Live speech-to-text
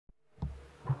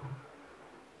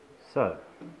So,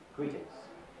 greetings.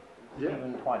 Yeah.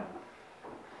 Stephen Twining.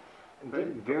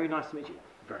 Very nice to meet you.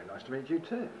 Very nice to meet you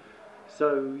too.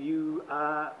 So you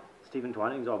are Stephen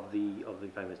Twinings of the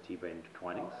famous tea brand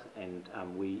Twinings,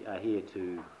 and we are here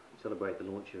to celebrate the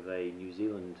launch of a new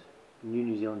Zealand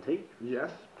tea.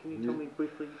 Yes. Can you tell me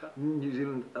briefly about New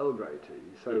Zealand Earl Grey Tea.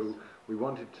 So Yes. we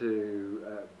wanted to,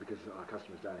 because our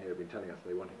customers down here have been telling us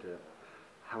they wanted to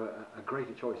have a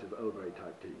greater choice of Earl Grey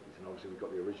type teas, and obviously we've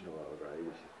got the original Earl Grey,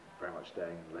 which is very much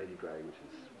staying, and Lady Grey, which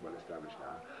is well established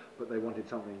now, but they wanted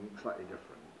something slightly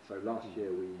different. So last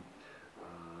year we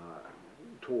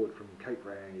toured from Cape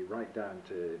Reingi right down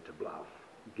to Bluff,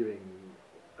 giving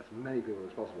as many people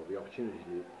as possible the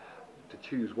opportunity to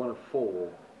choose one of 4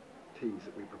 teas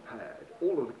that we prepared,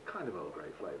 all of the kind of Earl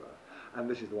Grey flavour, and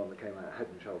this is the one that came out head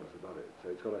and shoulders above it. So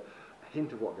it's got a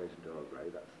hint of what goes into Earl Grey,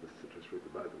 that's the citrus fruit, the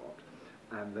bergamot,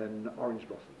 and then orange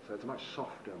blossom. So it's a much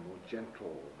softer, more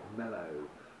gentle, mellow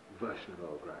version of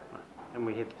Earl Grey. Right. And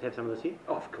we have some of this here?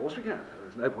 Oh, of course we can.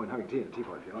 There's no point having tea in a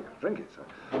teapot if you're not going to drink it. So,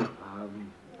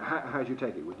 how do you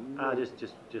take it? Would you?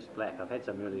 Just black. I've had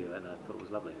some earlier and I thought it was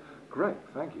lovely. Great,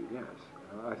 thank you. Yes,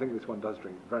 I think this one does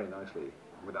drink very nicely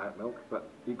without milk, but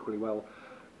equally well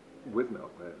with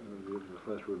milk. The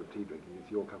first rule of tea drinking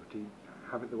is your cup of tea.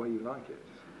 Have it the way you like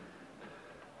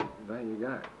it. There you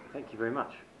go. Thank you very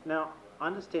much. Now, I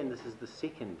understand this is the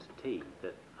second tea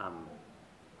that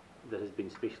has been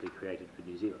specially created for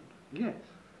New Zealand. Yes.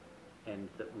 And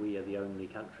that we are the only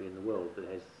country in the world that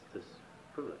has this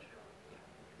privilege.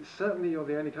 Certainly you're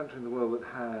the only country in the world that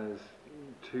has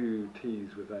 2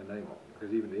 teas with their name on,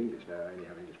 because even the English now only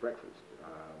have English breakfast.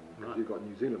 Because you've got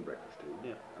New Zealand breakfast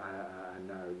tea, and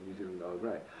now New Zealand Earl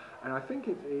Grey. And I think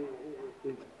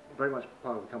it's very much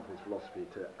part of the company's philosophy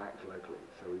to act locally.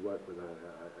 So we work with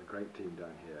a great team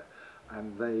down here,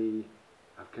 and they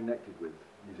have connected with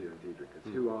New Zealand tea drinkers,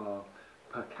 who are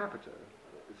per capita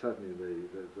certainly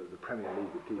the Premier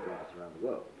League of tea drinkers around the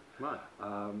world. Right.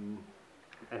 And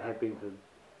have been for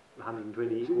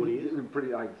 120, 40 years?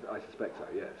 I suspect so,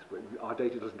 yes. But our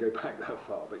data doesn't go back that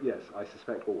far, but yes, I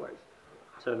suspect always.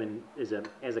 So, I mean, as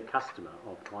a customer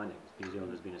of Twinings, New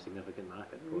Zealand has been a significant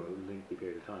market for a lengthy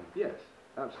period of time. Yes,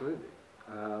 absolutely.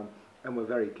 And we're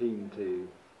very keen to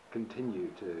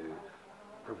continue to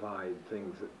provide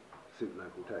things that suit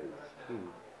local tastes.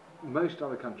 Most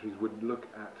other countries would look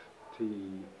at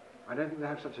tea. I don't think they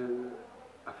have such an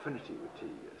affinity with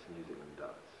tea as New Zealand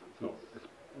does. It's not as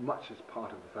much as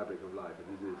part of the fabric of life as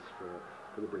it is for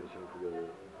the British and for the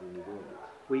New Zealanders.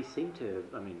 We seem to,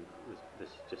 I mean, this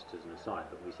just as an aside,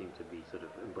 but we seem to be sort of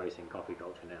embracing coffee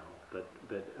culture now. But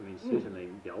I mean, certainly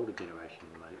the older generation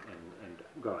and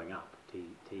growing up,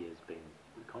 tea has been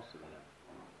constantly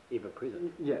ever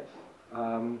present. Yes.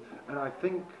 And I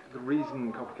think the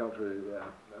reason coffee culture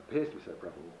appears to be so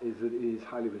prevalent is that it is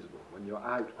highly visible when you're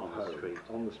out on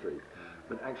the street.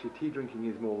 But actually tea drinking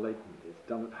is more latent. It's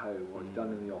done at home or it's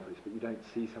done in the office, but you don't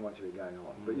see so much of it going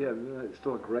on. But yeah, there's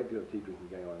still a great deal of tea drinking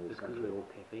going on in this country. It's all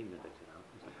caffeine addicted,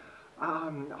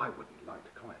 aren't I wouldn't like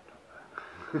to comment on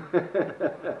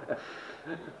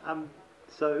that.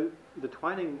 So the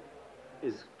Twining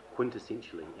is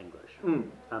quintessentially English.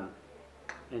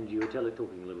 And you were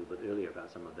talking a little bit earlier about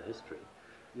some of the history.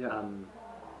 Yeah.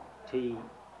 Tea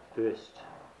first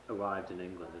arrived in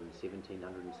England in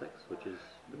 1706, which is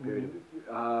the period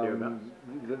of thereabouts.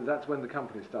 That's when the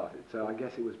company started. So I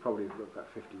guess it was probably about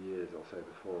 50 years or so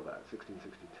before that,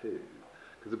 1662.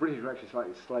 Because the British were actually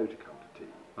slightly slow to come to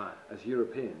tea. Right. As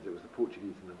Europeans, it was the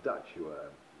Portuguese and the Dutch who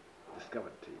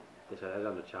discovered tea. So that was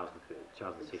under Charles II,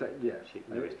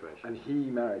 the Restoration. And he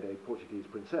married a Portuguese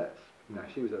princess. Now,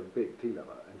 she was a big tea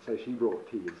lover, and so she brought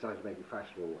tea and started to make it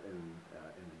fashionable in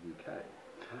the UK.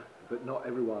 But not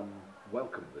everyone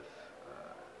welcomed this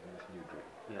new drink.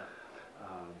 Yeah.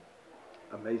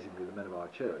 Amazingly, the men of our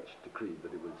church decreed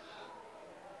that it was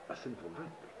a sinful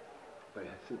drink. They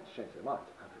have since changed their minds,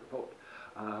 I'm happy to report.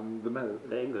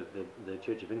 The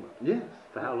Church of England? Yes.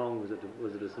 For how long was it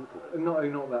a sinful drink? No,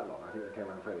 not that long. I think they came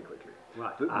around fairly quickly.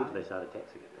 Right, after they started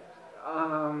taxing it.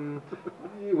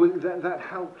 That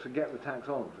helped to get the tax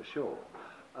on, for sure.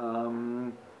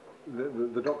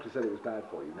 The doctor said it was bad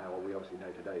for you. Now, we obviously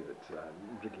know today that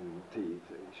drinking tea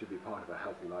should be part of a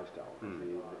healthy lifestyle.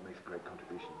 It makes a great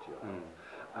contribution to your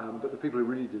health. But the people who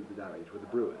really did the damage were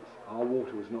the brewers. Our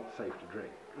water was not safe to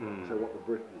drink. So what the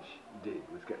British did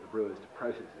was get the brewers to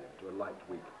process it into a light,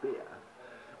 weak beer,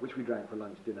 which we drank for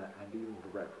lunch, dinner, and even for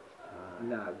breakfast.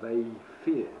 Now, they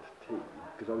feared tea,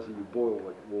 because obviously you boil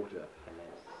water. And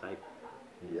that's safe.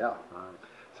 Yeah.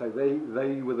 So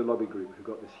they were the lobby group who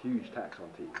got this huge tax on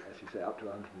tea, as you say, up to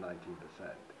 119%.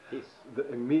 Yes. That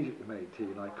immediately made tea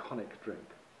an iconic drink.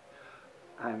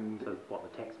 And so what,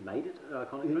 the tax made it an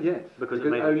iconic drink? Yes, because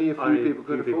only a few people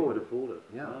could afford it.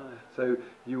 Yeah. Oh. So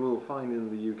you will find in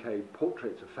the UK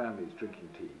portraits of families drinking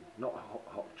tea, not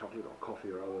hot chocolate or coffee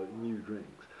or other new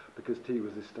drinks, because tea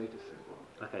was a status symbol.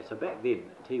 Okay, so back then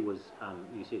tea was,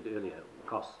 you said earlier,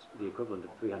 cost the equivalent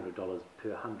of $300 per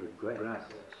 100 grams.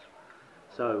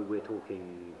 So we're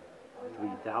talking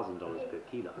 $3,000 per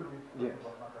kilo. Yes.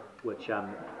 Which, I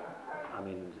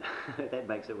mean, that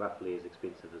makes it roughly as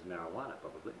expensive as marijuana,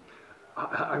 probably.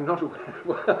 I'm not aware.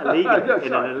 Illegal,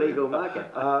 in an illegal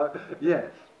market.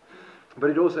 Yes.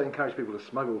 But it also encouraged people to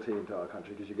smuggle tea into our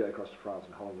country, because you go across to France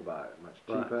and Holland and buy it much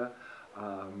cheaper.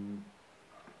 Right.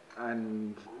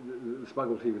 And the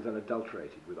smuggled tea was then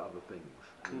adulterated with other things,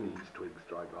 leaves, twigs,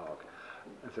 dry bark.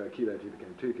 And so a kilo of tea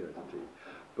became 2 kilos of tea.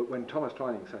 But when Thomas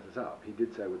Twining set us up, he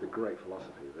did so with a great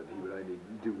philosophy that he would only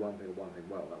do one thing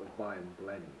well, that was buy and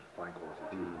blend fine quality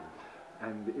tea.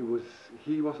 And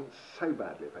he wasn't so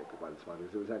badly affected by the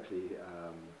smugglers. It was actually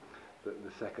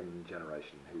the second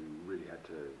generation who really had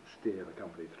to steer the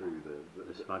company through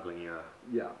the smuggling era.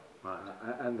 Yeah. Right.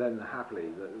 And then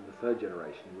happily the third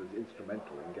generation was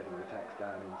instrumental in getting the tax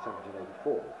down in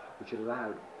 1784, which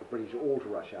allowed the British all to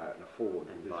rush out and afford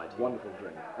this wonderful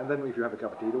drink. And then if you have a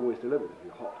cup of tea, it always delivers. If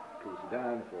you're hot, it cools you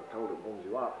down. If you're cold, it warms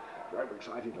you up. If you're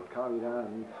overexcited, it'll calm you down.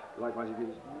 And likewise,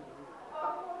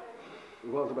 the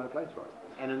world's a better place for it.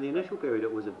 And in the initial period,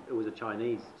 it was a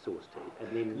Chinese source tea, and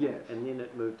then and then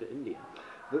it moved to India.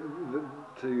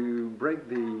 To break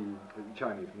the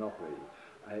Chinese monopoly,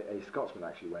 a Scotsman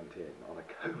actually went in on a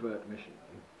covert mission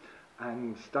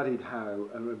and studied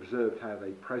and observed how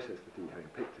they processed the tea, having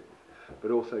picked it,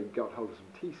 but also got hold of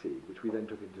some tea seed, which we then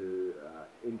took into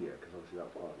India, because obviously that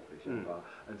was part of the British Empire,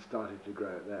 and started to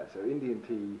grow it there. So Indian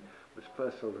tea was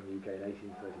first sold in the UK in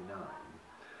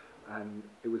 1839, and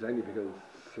it was only because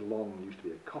Ceylon used to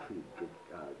be a coffee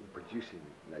producing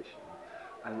nation,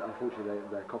 and unfortunately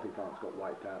their coffee plants got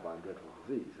wiped out by a dreadful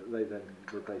disease. They then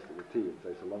replaced it with tea, and so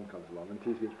Ceylon comes along, and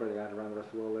tea's been spreading out around the rest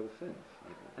of the world ever since.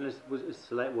 And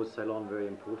was Ceylon very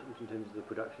important in terms of the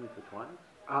production for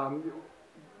Twining?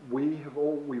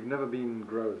 We've never been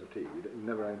growers of tea. We've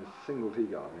never owned a single tea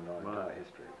garden in our entire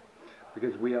history,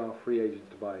 because we are free agents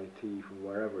to buy tea from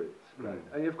wherever it's grown.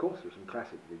 And of course there's some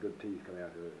classically good teas coming out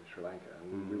of Sri Lanka,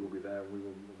 and we will be there, and we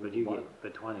will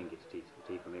But Twining gets tea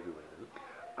from everywhere, does it?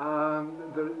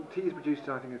 The tea is produced,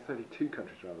 I think, in 32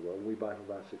 countries around the world, and we buy from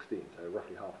about 16, so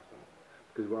roughly half of them,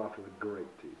 because we're after the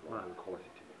great tea, the quality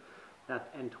tea. Now,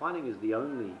 and Twining is the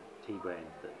only tea brand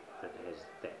that has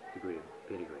that degree of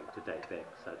pedigree to date back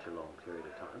such a long period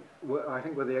of time. Well, I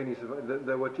think we're the only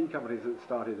there were tea companies that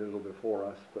started a little before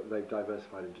us, but they've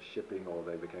diversified into shipping, or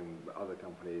they became other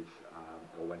companies,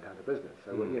 or went out of business.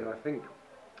 So I think,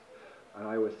 and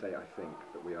I always say I think,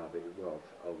 that we are the world's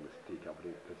oldest tea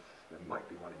company, because there might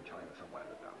be one in China somewhere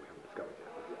that we haven't discovered yet.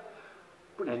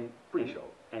 But yeah, pretty sure.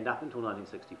 And up until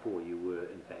 1964, you were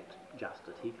in fact just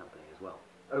a tea company as well.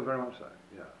 Oh, very much so.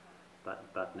 Yeah.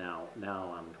 But now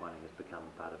Twining has become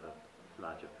part of a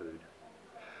larger food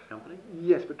company.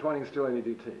 Yes, but Twining still only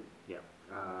do tea. Yeah.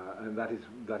 And that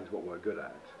is what we're good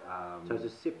at. So it's a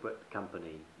separate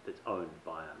company that's owned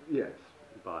by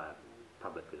a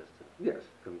publicly listed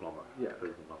conglomerate. Yeah.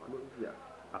 Food conglomerate. Yeah.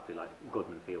 Roughly like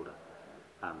Goodman Fielder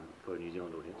for a New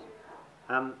Zealand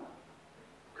audience.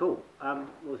 Cool. Well,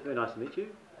 it's very nice to meet you.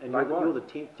 And you're the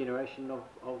 10th generation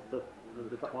of the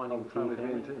Twining tea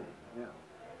family. Yeah.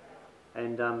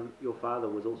 And your father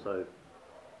was also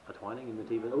a Twining in the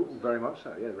tea business? Oh, very much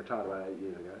so. Yeah, retired about 8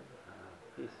 years ago.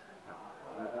 Yes.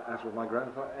 As was my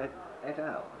grandfather, et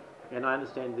al. And I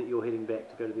understand that you're heading back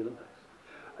to go to the Olympics.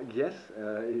 Yes,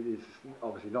 it is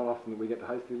obviously not often that we get to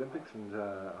host the Olympics, and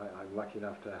I'm lucky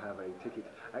enough to have a ticket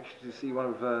actually to see one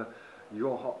of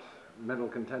your hot medal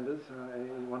contenders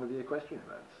in one of the equestrian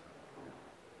events.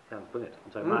 Sounds brilliant.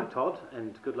 So Mark Todd,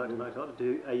 and good luck to Mark Todd.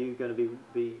 Are you going to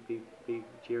be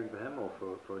cheering for him or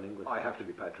for an English? I have to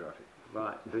be patriotic.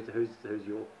 Right. Who's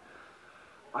your?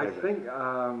 I think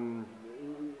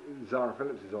Zara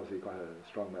Phillips is obviously quite a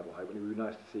strong medal hope, and it would be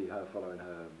nice to see her follow in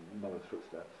her mother's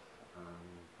footsteps.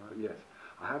 But yes,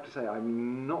 I have to say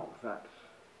I'm not that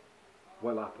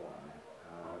well up on.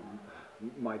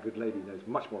 My good lady knows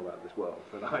much more about this world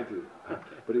than I do,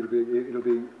 but it'll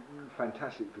be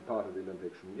fantastic to be part of the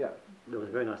Olympics, and yeah. It was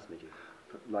very nice to meet you.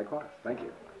 Likewise, thank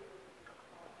you.